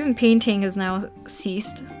 Because even painting has now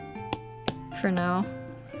ceased. For now.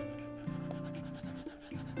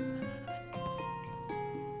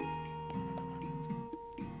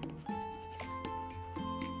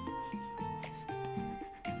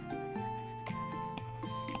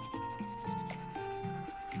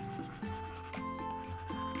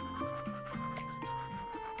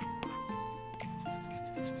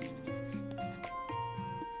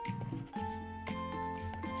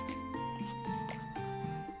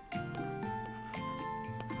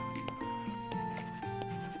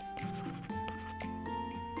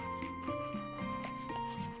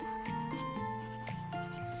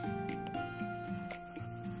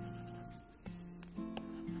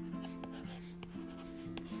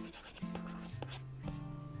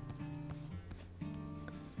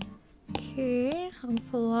 Okay,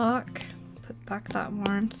 unblock, put back that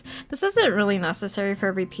warmth. This isn't really necessary for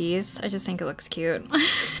every piece, I just think it looks cute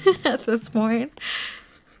at this point.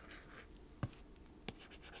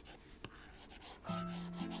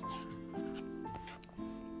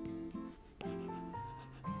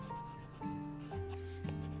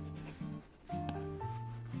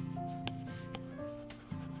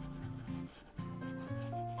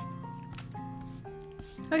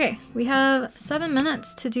 Okay, we have 7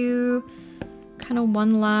 minutes to do kind of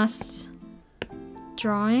one last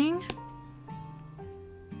drawing.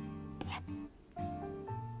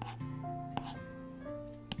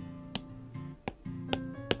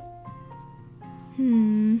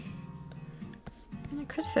 I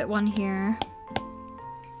could fit one here.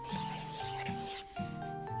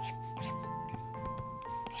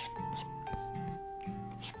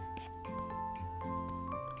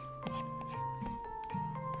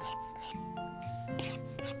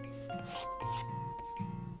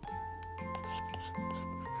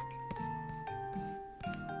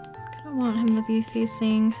 I want him to be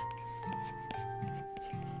facing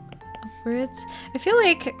upwards. I feel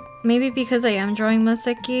like maybe because I am drawing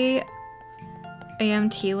Maseki, I am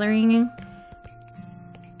tailoring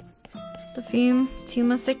the theme to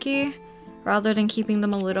Maseki rather than keeping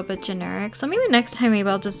them a little bit generic. So maybe next time maybe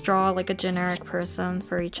I'll just draw like a generic person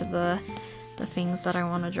for each of the things that I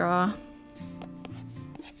want to draw.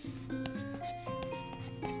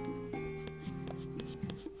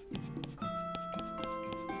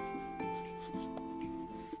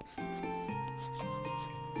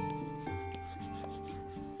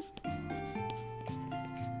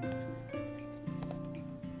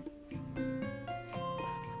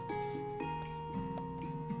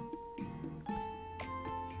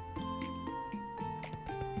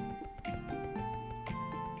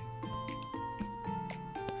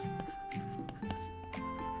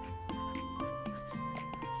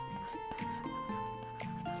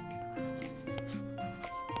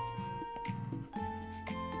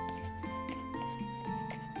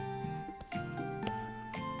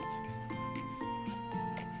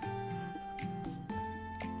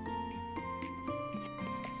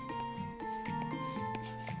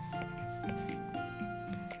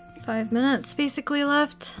 5 minutes basically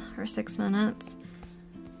left, or 6 minutes.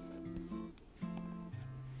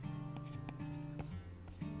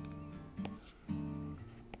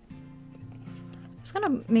 Just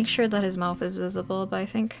gonna make sure that his mouth is visible, but I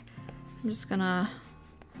think I'm just gonna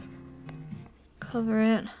cover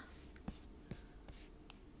it.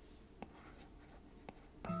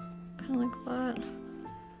 Kind of like that.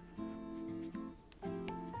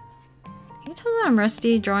 Can you tell that I'm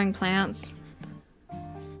rusty drawing plants?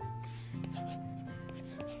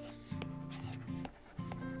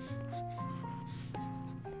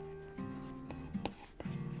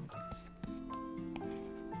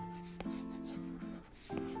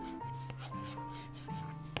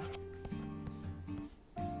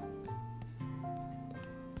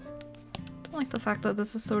 I don't like the fact that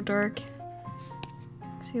this is so dark.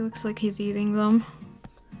 'Cause he looks like he's eating them.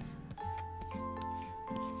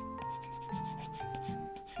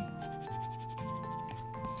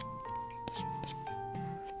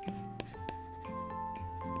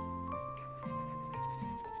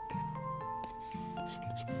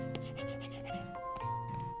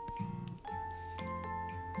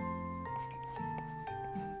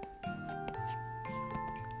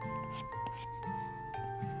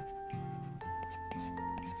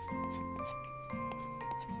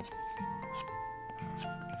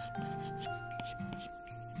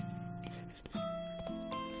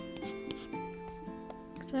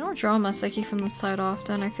 I don't draw Maseki from the side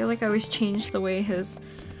often. I feel like I always change the way his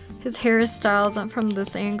hair is styled from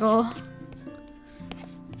this angle.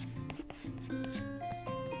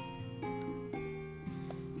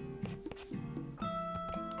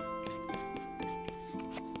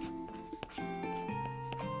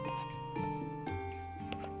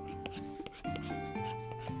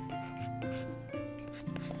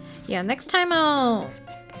 Yeah, next time I'll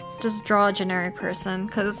just draw a generic person,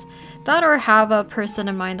 because that, or have a person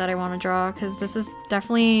in mind that I want to draw, because this is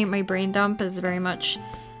definitely, my brain dump is very much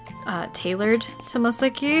tailored to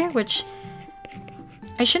Maseki, which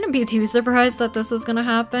I shouldn't be too surprised that this is gonna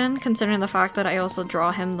happen, considering the fact that I also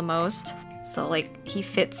draw him the most. So like, he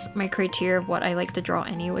fits my criteria of what I like to draw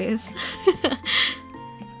anyways.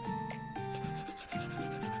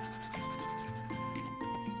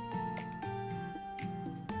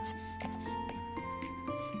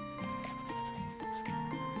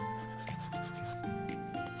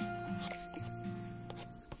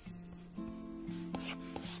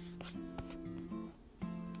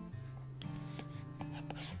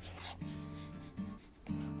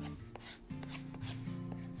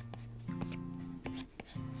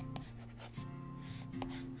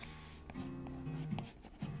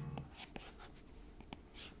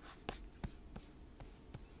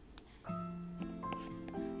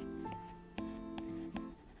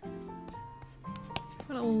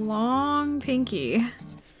 What a long pinky.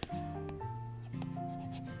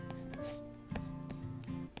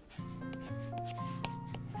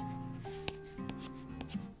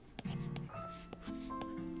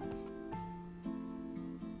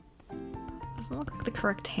 Doesn't look like the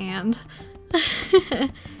correct hand.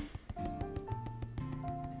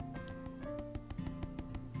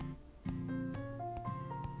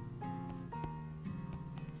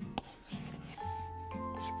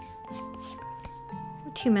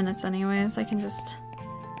 For 2 minutes anyways, I can just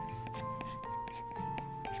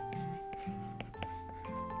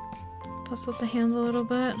fuss with the hand a little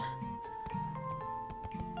bit.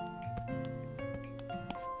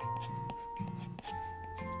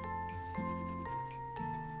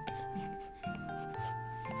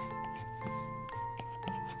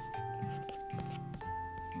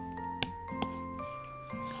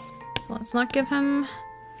 So let's not give him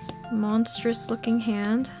a monstrous looking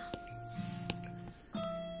hand.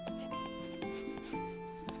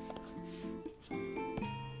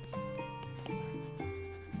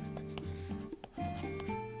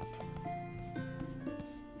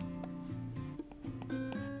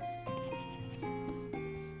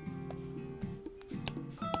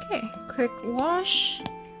 Okay, quick wash.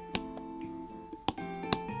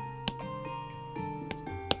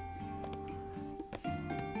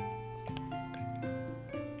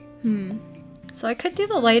 So I could do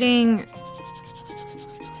the lighting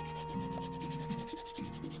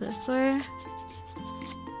this way,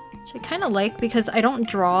 which I kind of like because I don't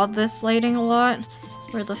draw this lighting a lot,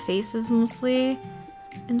 where the face is mostly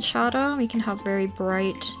in shadow. We can have very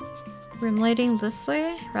bright rim lighting this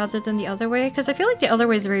way rather than the other way, because I feel like the other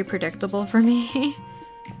way is very predictable for me.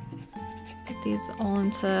 Put these all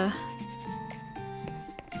into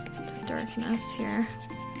darkness here.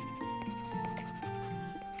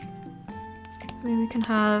 Maybe we can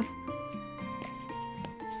have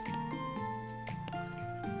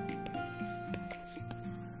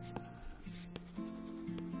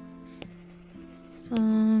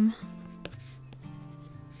some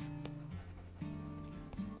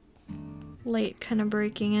light kind of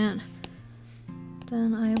breaking it.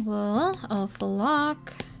 Then I will alpha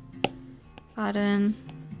lock, add in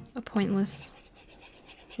a pointless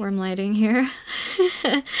worm lighting here.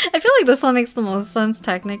 I feel like this one makes the most sense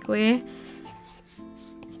technically.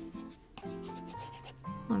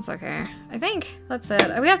 That's okay. I think that's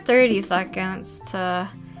it. We have 30 seconds to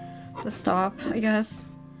stop, I guess.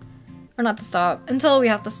 Or not to stop, until we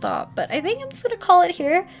have to stop. But I think I'm just gonna call it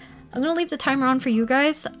here. I'm gonna leave the timer on for you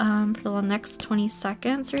guys for the next 20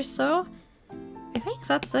 seconds or so. I think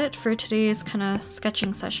that's it for today's kind of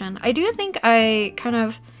sketching session. I do think I kind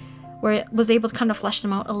of was able to kind of flesh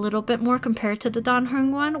them out a little bit more compared to the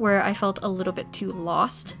Danheng one, where I felt a little bit too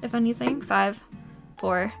lost, if anything. 5,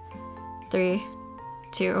 4, 3,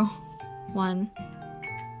 2, 1.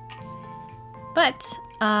 But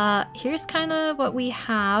here's kind of what we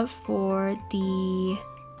have for the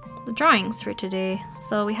drawings for today.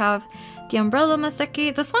 So we have the umbrella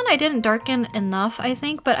Maseki. This one I didn't darken enough, I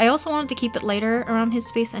think, but I also wanted to keep it lighter around his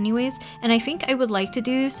face anyways. And I think I would like to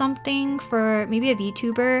do something for maybe a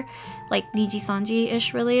VTuber, like Niji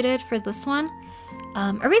Sanji-ish related for this one.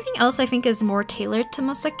 Everything else I think is more tailored to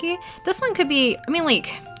Maseki. This one could be, I mean,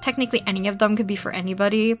 like, technically any of them could be for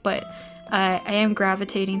anybody, but I am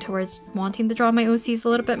gravitating towards wanting to draw my OCs a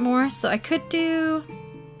little bit more. So I could do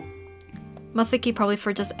Maseki probably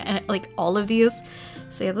for just like all of these.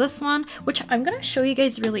 So you have this one, which I'm gonna show you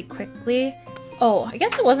guys really quickly. Oh, I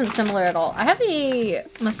guess it wasn't similar at all. I have a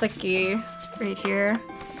Maseki right here.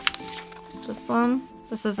 This one.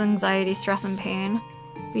 This is anxiety, stress, and pain.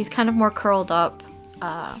 He's kind of more curled up,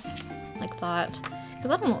 like that.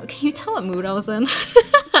 Because I don't know, can you tell what mood I was in?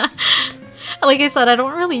 Like I said, I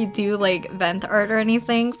don't really do like vent art or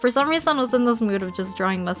anything. For some reason I was in this mood of just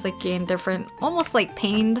drawing Maseki in different, almost like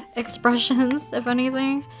pained expressions, if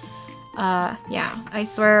anything. Yeah, I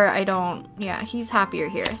swear I don't, yeah, he's happier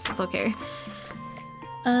here, so it's okay.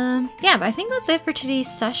 Yeah, but I think that's it for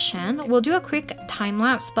today's session. We'll do a quick time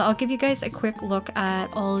lapse, but I'll give you guys a quick look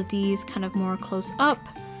at all of these kind of more close up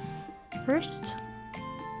first.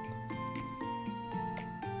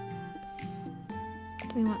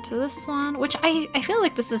 We went to this one, which I feel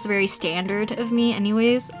like this is very standard of me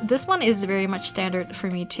anyways. This one is very much standard for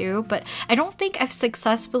me too, but I don't think I've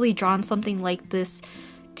successfully drawn something like this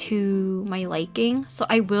to my liking, so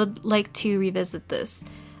I would like to revisit this.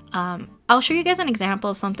 I'll show you guys an example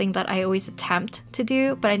of something that I always attempt to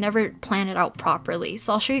do, but I never plan it out properly,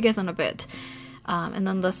 so I'll show you guys in a bit. And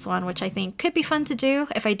then this one, which I think could be fun to do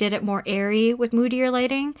if I did it more airy with moodier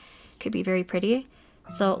lighting. Could be very pretty.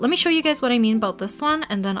 So let me show you guys what I mean about this one,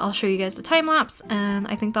 and then I'll show you guys the time lapse, and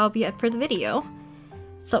I think that'll be it for the video.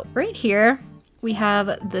 So right here, we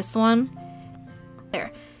have this one.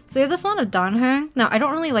 There. So we have this one of Danheng. Now, I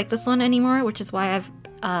don't really like this one anymore, which is why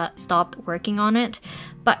I've stopped working on it.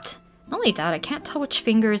 But not only that, I can't tell which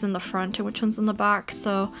finger is in the front and which one's in the back.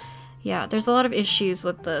 So yeah, there's a lot of issues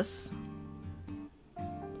with this.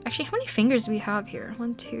 Actually, how many fingers do we have here?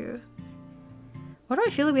 1, 2... Why do I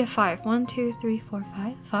feel like we have 5? 1, 2, 3, 4,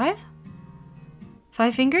 5? 5?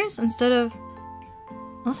 5 fingers instead of...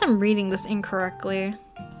 Unless I'm reading this incorrectly.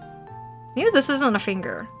 Maybe this isn't a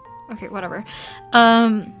finger. Okay, whatever.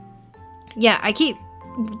 Yeah, I keep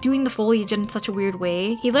doing the foliage in such a weird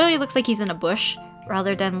way. He literally looks like he's in a bush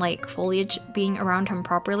rather than like foliage being around him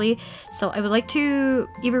properly. So I would like to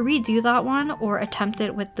either redo that one or attempt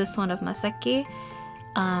it with this one of Maseki.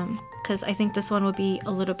 Because I think this one would be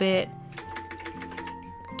a little bit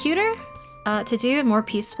cuter to do and more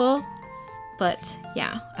peaceful. But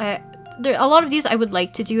yeah, a lot of these I would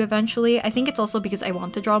like to do eventually. I think it's also because I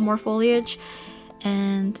want to draw more foliage.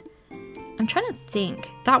 And I'm trying to think.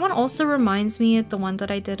 That one also reminds me of the one that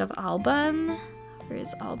I did of Alban. Where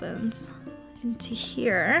is Alban's? Into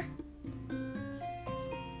here.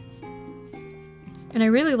 And I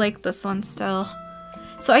really like this one still.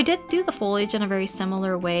 So I did do the foliage in a very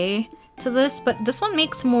similar way to this, but this one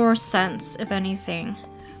makes more sense, if anything.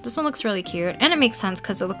 This one looks really cute, and it makes sense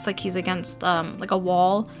because it looks like he's against like a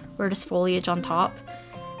wall where there's foliage on top.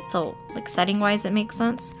 So like setting wise it makes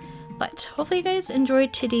sense. But hopefully you guys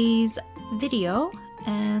enjoyed today's video,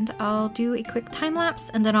 and I'll do a quick time lapse,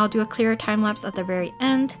 and then I'll do a clearer time lapse at the very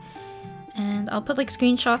end. And I'll put like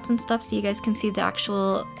screenshots and stuff so you guys can see the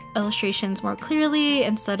actual illustrations more clearly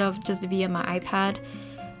instead of just via my iPad.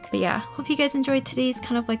 But yeah, hope you guys enjoyed today's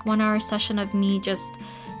kind of like 1-hour session of me just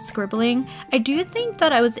scribbling. I do think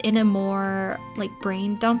that I was in a more like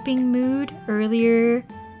brain dumping mood earlier.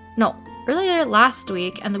 No, earlier last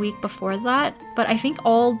week and the week before that, but I think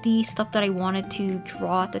all the stuff that I wanted to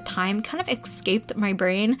draw at the time kind of escaped my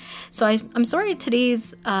brain. So I'm sorry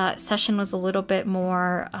today's session was a little bit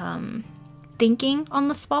more thinking on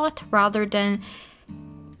the spot rather than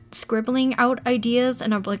scribbling out ideas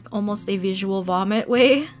in a like almost a visual vomit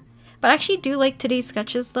way. But I actually do like today's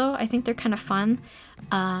sketches though. I think they're kind of fun.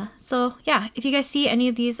 So yeah, if you guys see any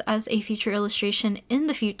of these as a future illustration in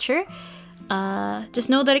the future, just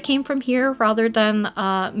know that it came from here rather than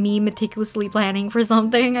me meticulously planning for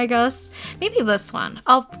something, I guess. Maybe this one.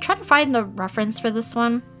 I'll try to find the reference for this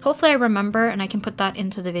one. Hopefully I remember and I can put that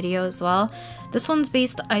into the video as well. This one's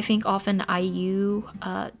based, I think, off an IU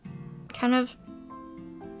kind of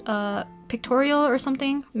pictorial or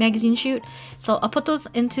something, magazine shoot. So I'll put those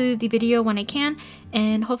into the video when I can,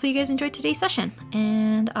 and hopefully you guys enjoyed today's session.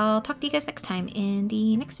 And I'll talk to you guys next time in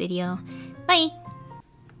the next video. Bye!